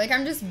price. I feel like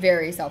I'm just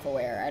very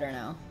self-aware. I don't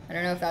know. I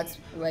don't know if that's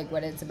like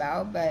what it's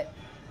about, but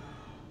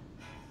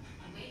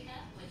Wake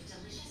up with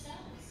delicious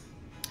O's.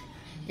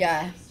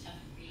 yeah. Taste of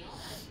real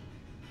hope.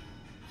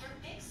 For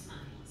big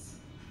smiles,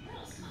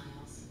 little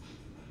smiles,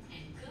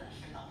 and good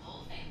for the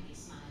whole family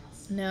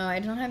smiles. No, I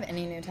don't have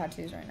any new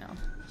tattoos right now.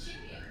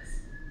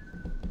 Cheerios.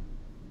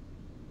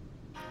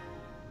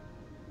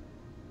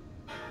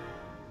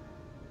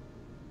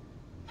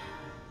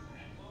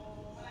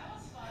 Well, that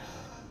was fun.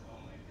 Oh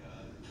my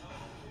god. Oh,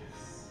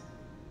 yes.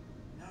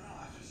 No,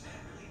 I was just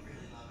saying,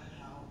 really loving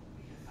how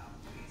we have found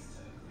ways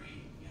to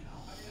agree, you know?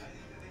 I mean, I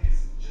think the thing is,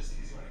 just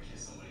because you want to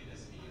kiss somebody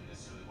doesn't mean you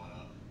necessarily want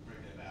to bring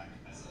them back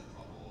as a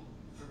couple.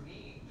 For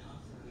me,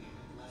 nothing really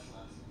left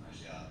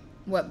impression. Yeah.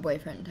 What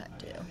boyfriend I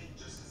tattoo? think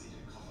just because he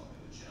didn't come up in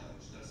the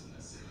challenge doesn't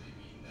necessarily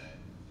mean that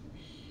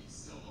we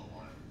still don't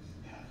want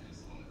to have him as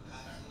the one that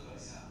comes back with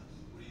us. Yeah.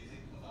 What do you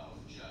think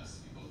about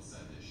Jess? We both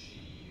said that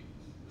she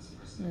was a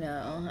person that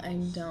No, I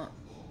don't.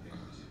 people okay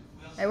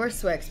with too. I wear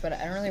Swix, but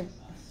I don't really.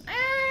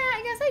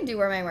 I guess I do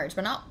wear my merch,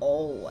 but not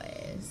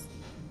always.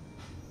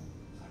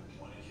 I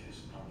wanted to kiss,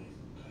 probably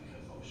gonna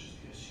cut O's just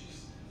because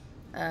she's.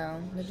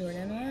 Oh, the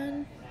Jordan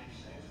one.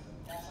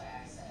 That's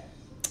why I said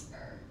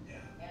her.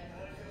 Yeah. And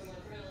what if it was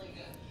like really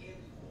good?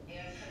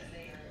 And because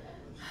they are.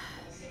 I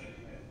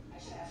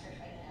should ask her.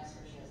 I didn't ask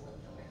her if she has lip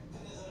filler.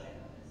 That's what I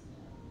noticed.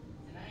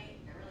 Tonight,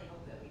 I really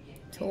hope that we can.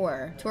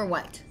 Tour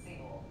what?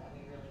 Single that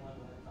we really want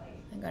to invite.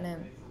 I gotta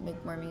make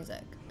more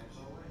music.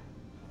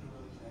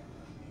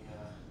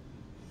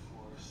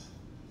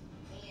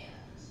 And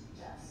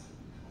Jess.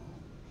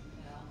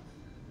 You know,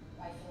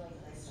 I feel like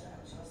they stood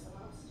out to us the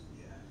most.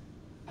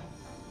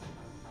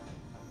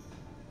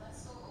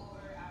 Let's go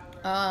over our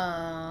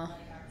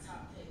like our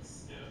top picks.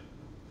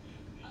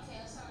 Okay,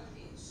 let's start with the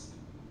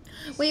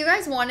beach. Well, you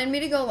guys wanted me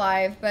to go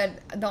live, but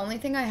the only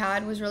thing I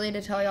had was really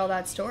to tell y'all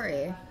that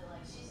story. Like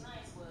she's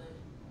nice, but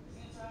if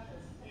you try her,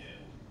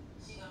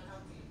 she gonna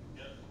come for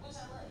you. Which I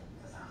like,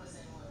 cause I'm the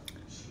same way.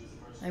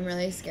 I'm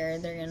really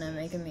scared they're gonna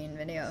make a mean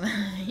video about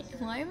me.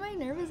 Why am I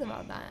nervous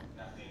about that?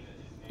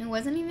 It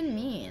wasn't even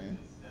mean.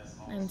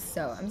 I'm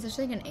such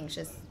like an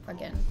anxious fucking.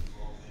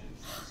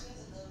 She has a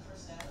good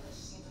personality. She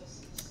seems like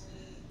super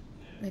sweet.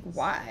 Like,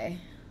 why?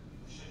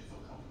 She should feel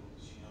comfortable.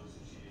 She knows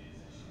who she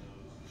is and she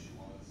knows what she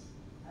wants.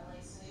 I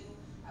like Snoop.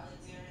 I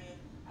like Darian.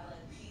 I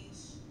like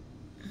Peach.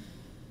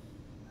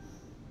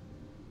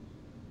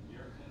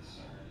 Your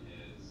concern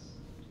is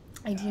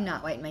I do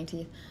not whiten my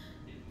teeth.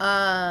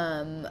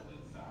 moving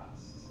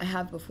fast. I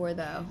have before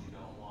though. You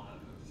don't want to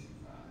move too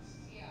fast.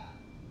 Yeah.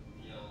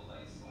 Yellow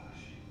light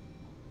flashing.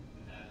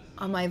 That is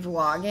Am I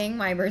vlogging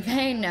my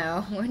birthday?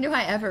 No. When do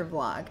I ever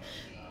vlog?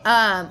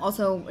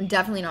 Also,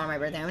 definitely not on my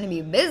birthday. I'm gonna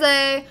be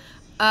busy.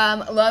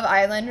 Love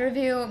Island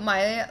review.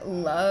 My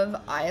Love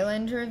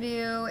Island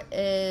review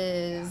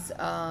is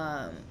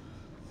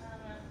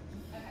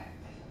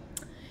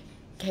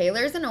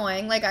Kayla's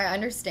annoying. Like, I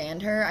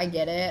understand her. I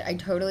get it. I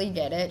totally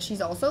get it.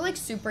 She's also like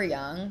super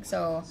young,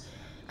 so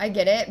I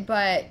get it,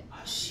 but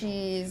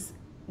she's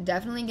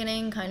definitely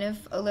getting kind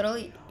of a little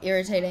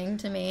irritating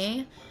to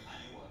me.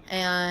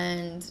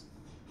 And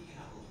We can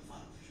have a little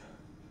fun, for sure.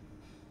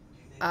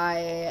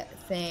 I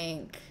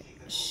think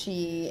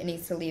she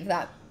needs to leave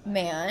that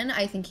man.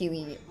 I think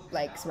he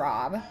likes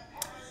Rob.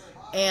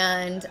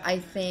 And I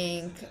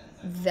think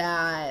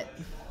that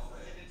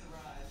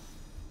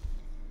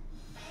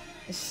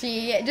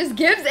she just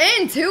gives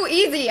in too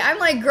easy. I'm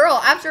like, girl,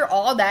 after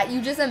all that,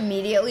 you just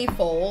immediately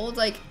fold.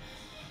 Like,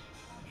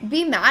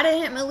 be mad at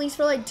him at least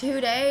for like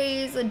 2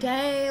 days, a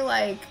day.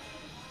 Like,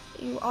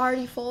 you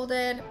already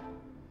folded.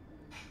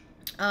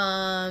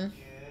 I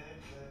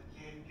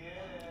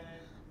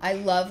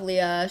love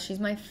Leah. She's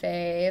my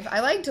fave. I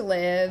liked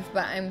Liv,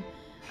 but I'm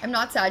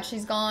not sad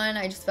she's gone.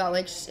 I just felt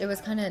like it was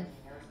kind of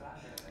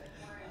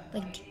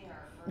like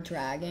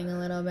dragging a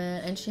little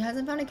bit, and she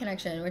hasn't found a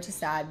connection, which is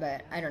sad.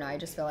 But I don't know. I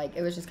just feel like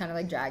it was just kind of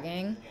like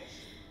dragging.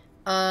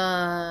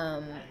 I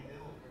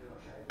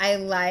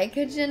like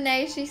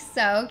Janae. She's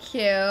so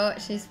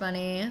cute. She's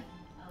funny.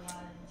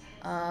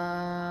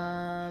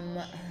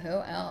 Who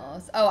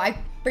else? Oh, I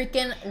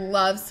freaking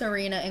love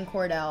Serena and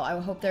Cordell. I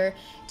hope they're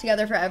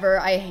together forever.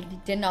 I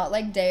did not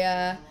like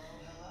Dea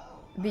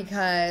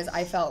because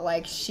I felt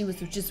like she was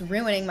just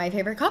ruining my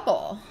favorite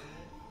couple.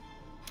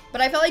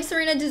 But I felt like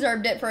Serena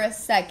deserved it for a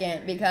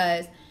second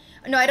because...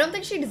 No, I don't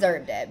think she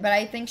deserved it, but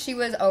I think she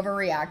was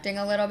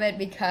overreacting a little bit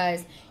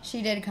because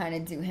she did kind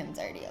of do him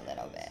dirty a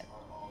little bit.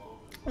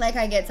 Like,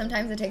 I get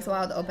sometimes it takes a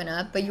while to open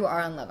up, but you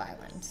are on Love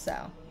Island,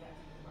 so,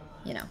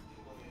 you know.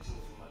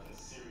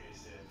 This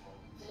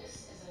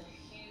is a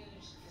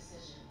huge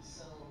decision,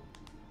 so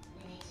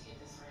we need to get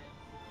this right.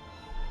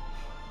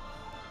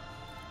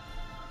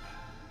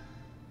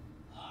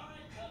 All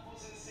right,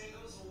 couples and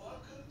singles,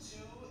 welcome to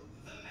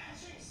the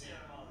matching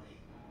ceremony.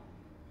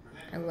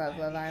 I love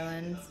Love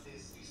Island.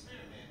 This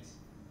experiment,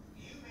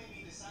 you may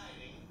be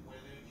deciding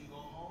whether you go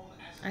home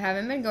as I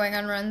haven't been going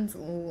on runs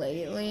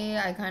lately.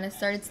 I kind of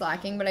started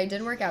slacking, but I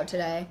did work out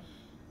today.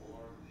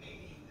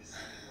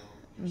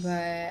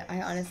 But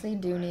I honestly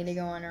do need to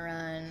go on a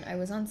run. I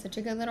was on such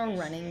a good little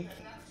running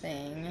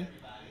thing.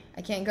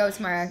 I can't go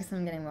tomorrow because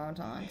I'm getting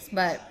Botox,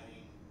 but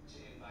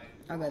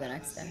I'll go the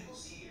next day.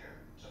 here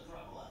to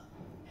throuble up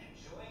and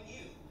join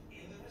you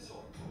in the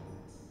resort.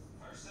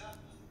 First up,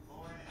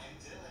 Lauren and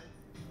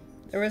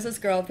Dylan. There was this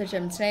girl at the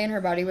gym today, and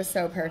her body was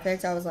so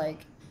perfect. I was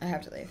like, I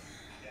have to leave.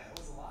 Yeah, that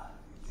was a lot.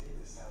 You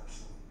did establish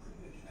some pretty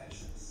good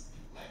connections.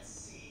 Let's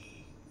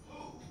see who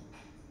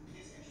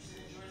is interested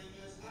in joining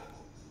you as a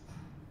couple.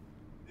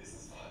 This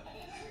is fun.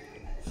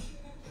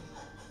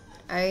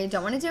 I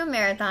don't want to do a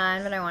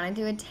marathon, but I want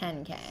to do a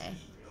 10K. This is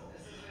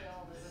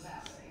real. This is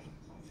happening.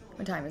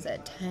 What time is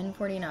it?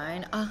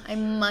 10:49. Oh, I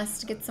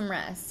must get some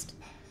rest.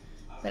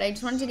 But I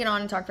just wanted to get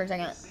on and talk for a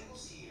second.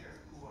 Singles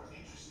here who are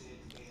interested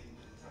in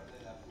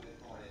throubling up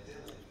with Lauren and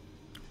Dylan.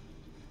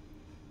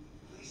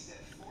 Please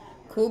step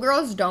forward. Cool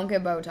girls don't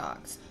get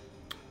Botox.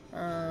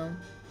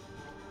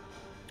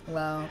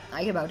 Well,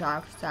 I get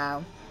Botox,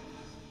 so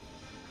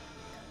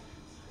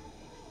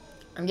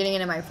I'm getting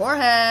it in my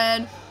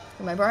forehead.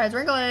 My forehead's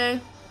wrinkly.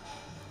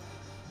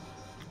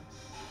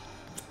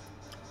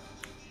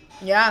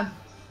 Yeah.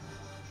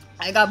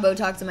 I got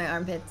Botox in my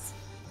armpits.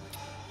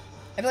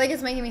 I feel like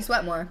it's making me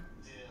sweat more.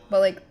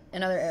 But like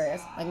in other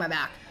areas, like my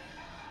back.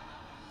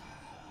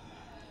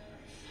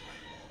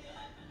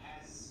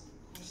 Has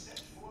who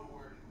stepped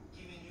forward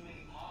given you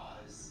any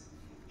pause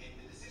in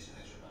the decision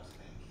that you're about to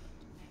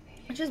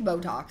make? It's just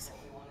Botox.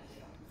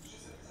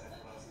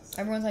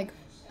 Everyone's like,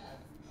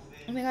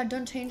 oh my god,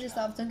 don't change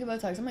yourself, don't get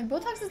Botox. I'm like,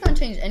 Botox does not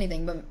change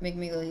anything but make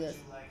me look like this.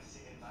 Would you like to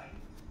invite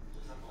to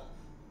throuble up?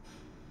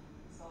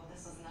 So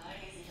this was not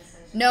an easy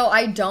decision. No,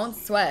 I don't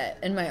sweat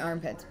in my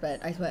armpits,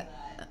 but I sweat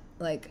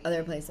like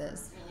other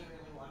places. Really,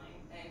 really wanting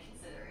and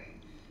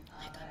considering.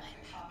 But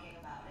talking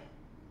about it.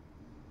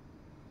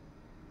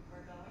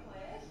 We're going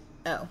with.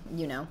 Oh,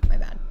 you know, my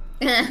bad.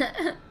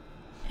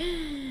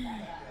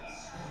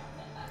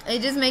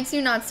 It just makes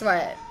you not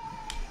sweat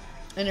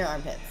in your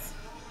armpits.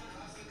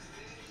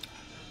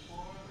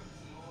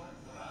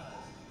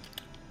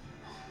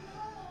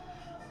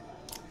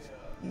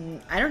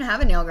 I don't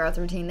have a nail growth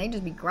routine. They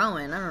just be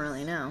growing. I don't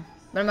really know.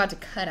 But I'm about to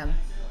cut them.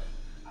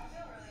 I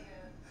feel really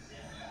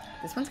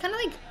good. This one's kind of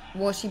like,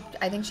 well,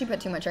 I think she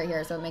put too much right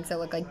here, so it makes it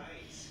look like,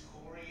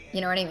 you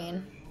know what I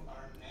mean?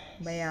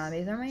 But yeah,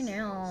 these are my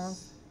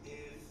nails. If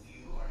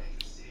you are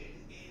interested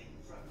in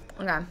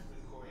throubling Okay.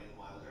 with Corey and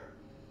Wilder,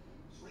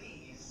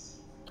 please.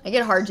 I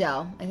get hard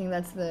gel. I think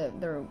that's the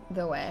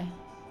way.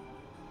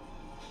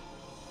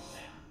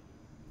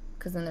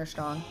 Because then they're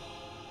strong.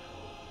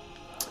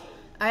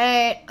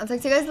 Alright, I'll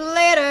talk to you guys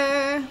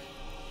later.